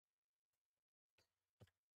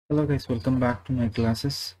Hello guys, welcome back to my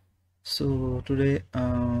classes. So today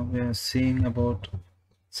we are seeing about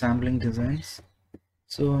sampling designs.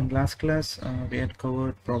 So in last class we had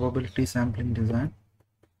covered probability sampling design.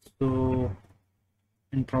 So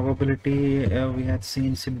in probability we had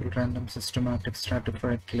seen simple, random, systematic,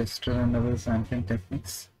 stratified, cluster and other sampling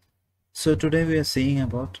techniques. So today we are seeing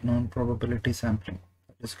about non-probability sampling,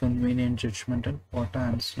 that is convenient, judgmental, quota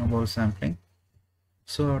and snowball sampling.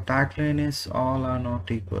 So our tagline is all are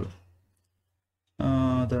not equal.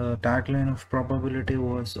 The tagline of probability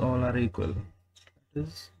was all are equal. That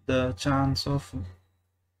is, the chance of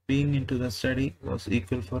being into the study was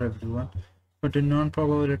equal for everyone, but in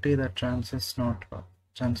non-probability that chance is not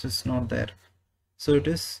there. So it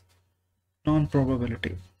is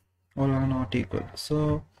non-probability, all are not equal.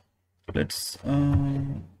 So let's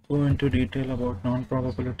go into detail about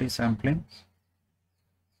non-probability sampling.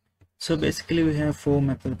 So basically we have four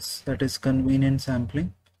methods, that is convenient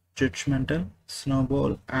sampling, judgmental,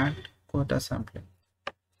 snowball and quota sampling.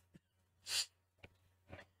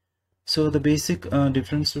 So the basic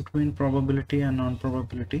difference between probability and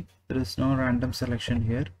non-probability, there is no random selection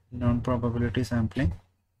here, non-probability sampling.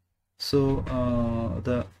 So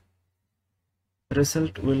the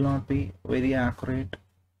result will not be very accurate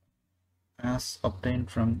as obtained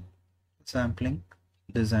from sampling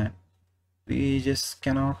design. We just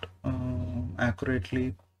cannot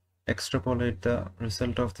accurately extrapolate the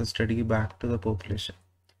result of the study back to the population.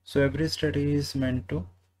 So every study is meant to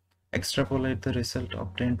extrapolate the result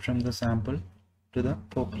obtained from the sample to the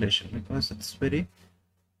population, because it's very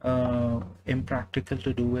impractical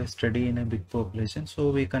to do a study in a big population. So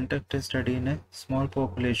we conduct a study in a small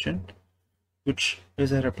population which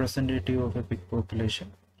is a representative of a big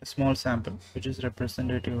population, a small sample which is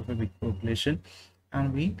representative of a big population,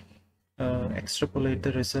 and we extrapolate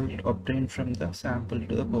the result obtained from the sample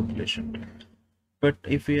to the population. But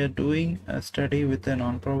if we are doing a study with a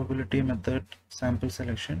non-probability method sample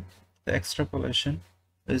selection, the extrapolation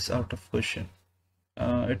is out of question.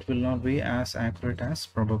 It will not be as accurate as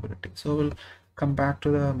probability. So we'll come back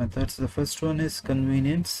to the methods. The first one is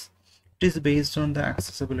convenience. It is based on the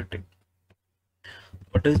accessibility.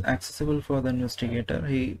 What is accessible for the investigator?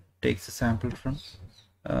 He takes a sample from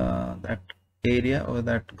that area or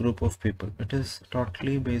that group of people. It is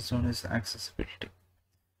totally based on his accessibility.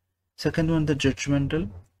 Second one, the judgmental.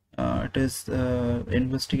 It is the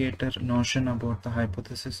investigator notion about the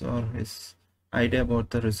hypothesis or his idea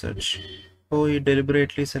about the research. So he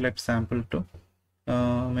deliberately selects sample to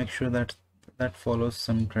make sure that that follows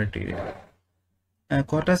some criteria.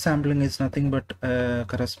 Quota sampling is nothing but a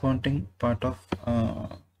corresponding part of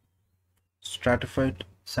stratified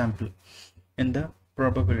sample in the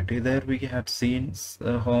probability. There we had seen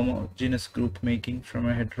a homogeneous group making from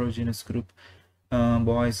a heterogeneous group,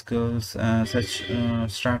 boys, girls, such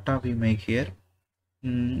strata we make here.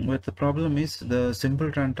 But the problem is the simple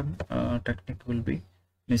random technique will be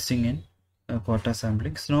missing in quota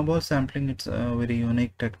sampling. Snowball sampling, it's a very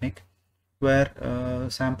unique technique where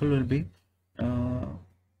sample will be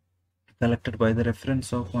collected by the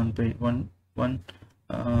reference of one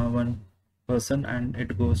person, and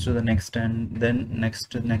it goes to the next, and then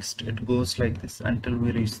next, it goes like this until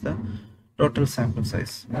we reach the total sample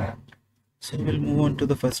size. So we'll move on to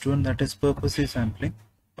the first one, that is purposive sampling,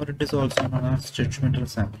 or it is also known as judgmental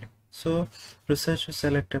sampling. So researchers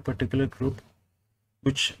select a particular group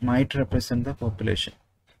which might represent the population.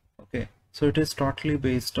 Okay, so it is totally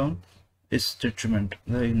based on his judgment,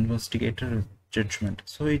 the investigator judgment.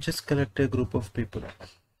 So he just collect a group of people.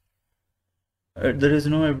 There is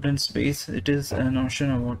no evidence base. It is a notion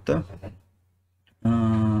about the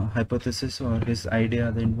hypothesis or his idea,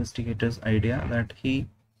 the investigator's idea, that he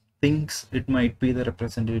thinks it might be the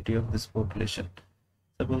representative of this population.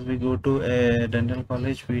 Suppose we go to a dental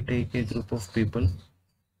college, we take a group of people.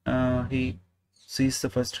 He sees the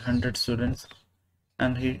first 100 students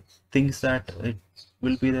and he thinks that it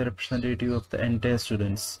will be the representative of the entire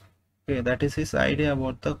students. Okay, that is his idea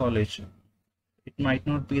about the college. It might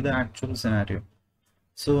not be the actual scenario.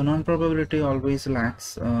 So non-probability always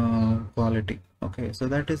lacks quality. Okay, so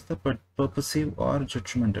that is the purposive or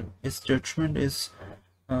judgmental. His judgment is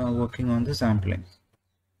working on the sampling.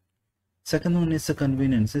 Second one is the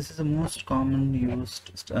convenience. This is the most common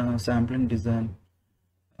used sampling design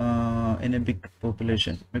in a big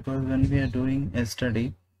population, because when we are doing a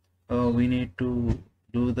study, we need to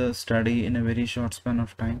do the study in a very short span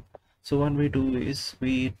of time. So what we do is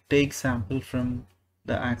we take sample from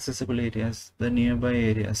the accessible areas, the nearby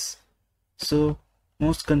areas. So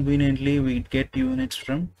most conveniently we get units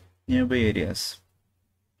from nearby areas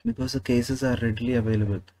because the cases are readily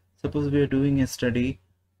available. Suppose we are doing a study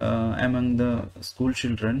among the school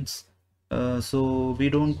childrens. So we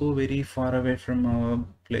don't go very far away from our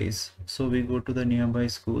place, so we go to the nearby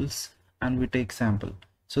schools and we take sample.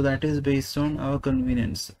 So that is based on our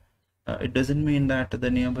convenience. It doesn't mean that the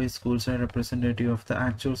nearby schools are representative of the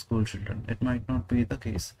actual school children. It might not be the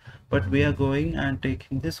case, but we are going and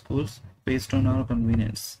taking the schools based on our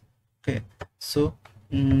convenience. Okay, so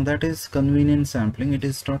that is convenience sampling. It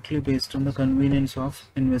is totally based on the convenience of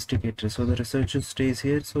investigator. So the researcher stays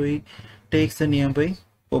here, so he takes the nearby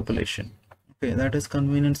population. Okay, that is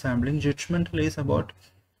convenience sampling. Judgmental is about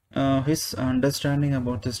his understanding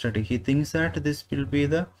about the study. He thinks that this will be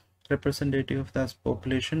the representative of that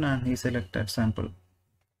population and he selects that sample.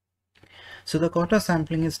 So the quota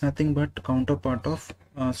sampling is nothing but counterpart of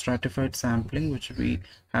stratified sampling, which we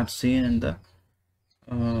have seen in the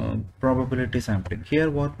probability sampling. Here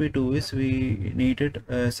what we do is we needed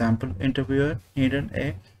a sample interviewer needed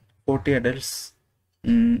a 40 adults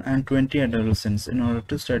and 20 adolescents in order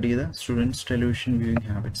to study the students' television viewing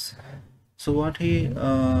habits. So what he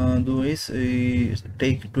do is he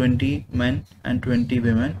take 20 men and 20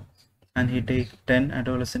 women, and he take 10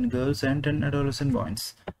 adolescent girls and 10 adolescent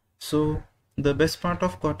boys. So the best part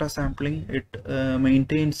of quota sampling, it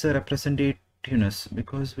maintains the representativeness,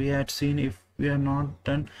 because we had seen if we are not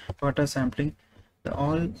done quota sampling,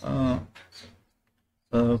 all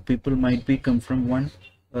people might be come from one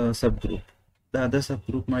subgroup. The other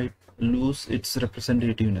subgroup might lose its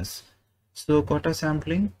representativeness. So quota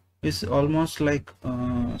sampling is almost like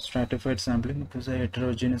stratified sampling, because a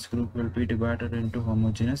heterogeneous group will be divided into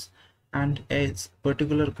homogeneous and a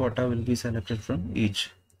particular quota will be selected from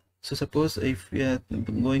each. So suppose if we are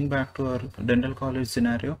going back to our dental college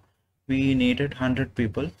scenario, we needed 100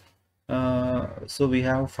 people. So we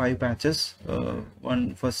have 5 batches,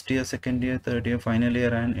 one first year, second year, third year, final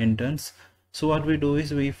year and interns. So what we do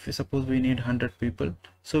is we suppose we need 100 people,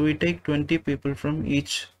 so we take 20 people from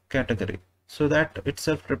each category. So that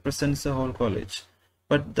itself represents the whole college.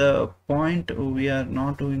 But the point we are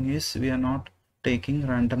not doing is we are not taking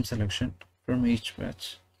random selection from each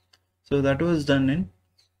batch. So that was done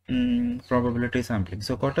in probability sampling.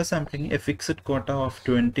 So quota sampling, a fixed quota of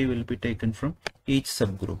 20 will be taken from each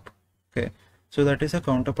subgroup. Okay, so that is a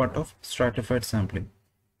counterpart of stratified sampling.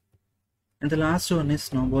 And the last one is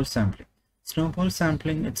snowball sampling. Snowball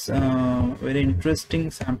sampling, it's a very interesting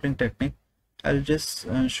sampling technique. I'll just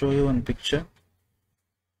show you one picture.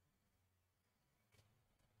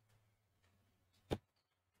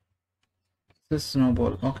 This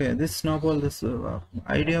snowball. Okay, this snowball, this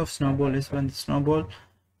idea of snowball is when the snowball,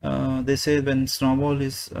 they say when snowball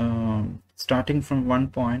is starting from one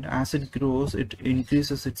point, as it grows, it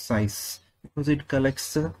increases its size because it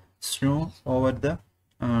collects the snow over the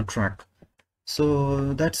track.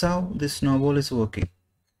 So that's how this snowball is working.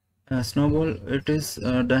 Snowball, it is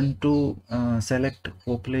done to select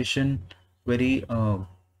population very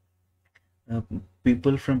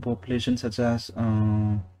people from population such as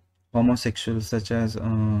homosexuals, such as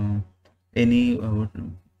any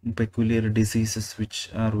peculiar diseases which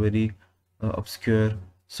are very obscure.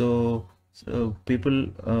 So people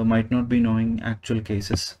might not be knowing actual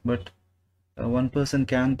cases, but one person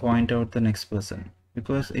can point out the next person.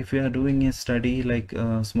 Because if you are doing a study like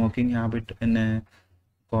smoking habit in a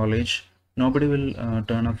college, nobody will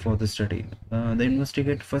turn up for the study. The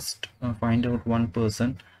investigator first find out one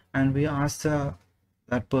person, and we ask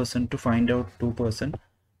that person to find out 2 person,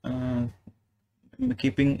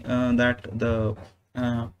 keeping that the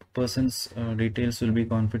person's details will be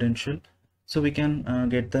confidential. So we can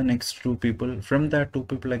get the next 2 people. From that 2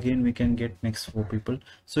 people again we can get next 4 people.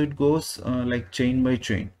 So it goes like chain by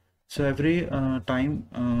chain. So every time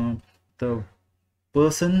the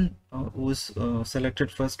person who is selected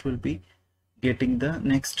first will be getting the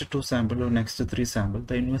next 2 sample or next 3 sample.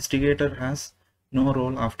 The investigator has no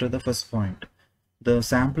role after the first point. The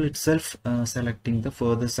sample itself selecting the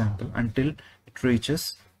further sample until it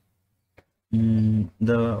reaches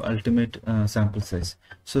the ultimate sample size.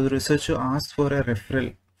 So the researcher asks for a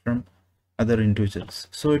referral from other individuals.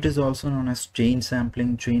 So it is also known as chain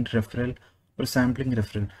sampling, chain referral, or sampling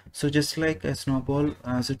referral. So just like a snowball,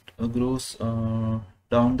 as it grows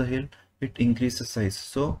down the hill, it increases size.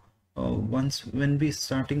 So once when we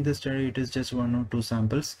starting the study, it is just 1 or 2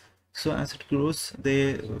 samples. So as it grows,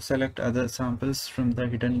 they select other samples from the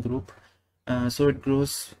hidden group. So it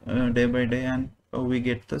grows day by day, and we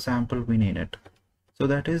get the sample we needed. So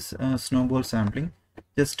that is snowball sampling.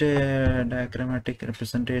 Just a diagrammatic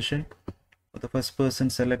representation. The first person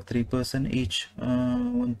select 3 person each,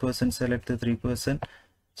 1 person select the 3 person.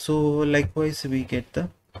 So likewise we get the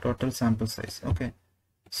total sample size. Okay,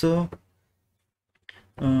 so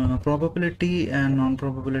Probability and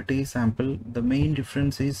non-probability sample, the main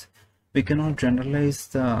difference is we cannot generalize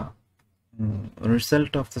the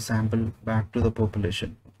result of the sample back to the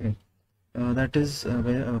population. Okay. That is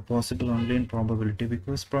possible only in probability,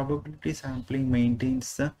 because probability sampling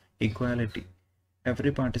maintains the equality.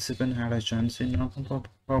 Every participant had a chance. In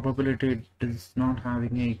probability, it is not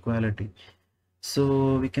having a equality.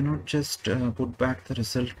 So we cannot just put back the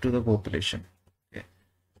result to the population. Okay.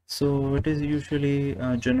 So it is usually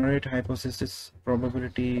generate hypothesis.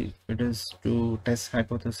 Probability, it is to test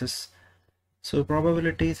hypothesis. So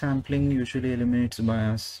probability sampling usually eliminates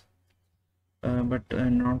bias, but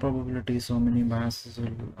in non-probability, so many biases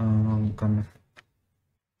will come.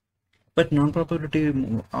 But non-probability,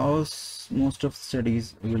 most of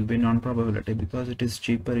studies will be non-probability because it is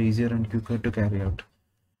cheaper, easier, and quicker to carry out.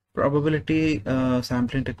 Probability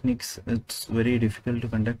sampling techniques, it's very difficult to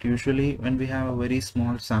conduct. Usually when we have a very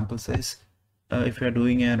small sample size, if you are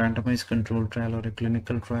doing a randomized control trial or a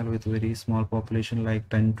clinical trial with very small population like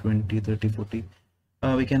 10, 20, 30, 40,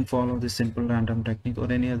 we can follow the simple random technique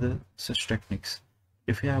or any other such techniques.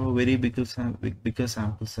 If you have a very bigger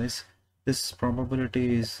sample size, this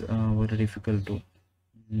probability is very difficult to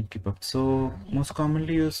keep up. So most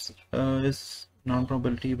commonly used is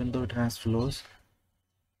non-probability, even though it has flaws.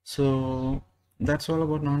 So that's all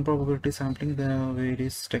about non-probability sampling. There are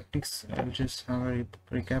various techniques. I'll just have a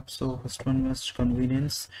recap. So first one was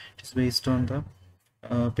convenience. It is based on the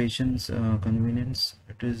patient's convenience.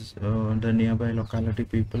 It is the nearby locality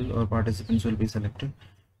people or participants will be selected.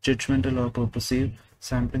 Judgemental or purposive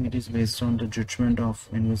sampling, it is based on the judgment of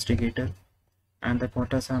investigator. And the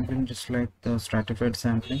quota sampling, just like the stratified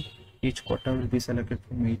sampling, each quota will be selected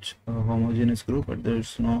from each homogeneous group, but there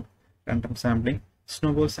is no random sampling.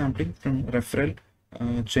 Snowball sampling, from referral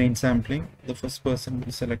chain sampling, the first person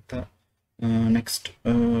will select the next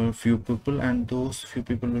few people, and those few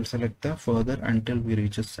people will select the further until we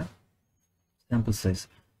reach the sample size.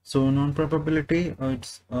 So non-probability,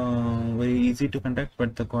 it's very easy to conduct,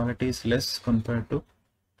 but the quality is less compared to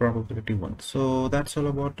probability one. So that's all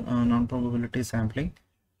about non-probability sampling.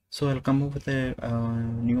 So I'll come up with a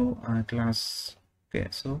new class. Okay,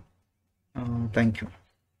 so thank you.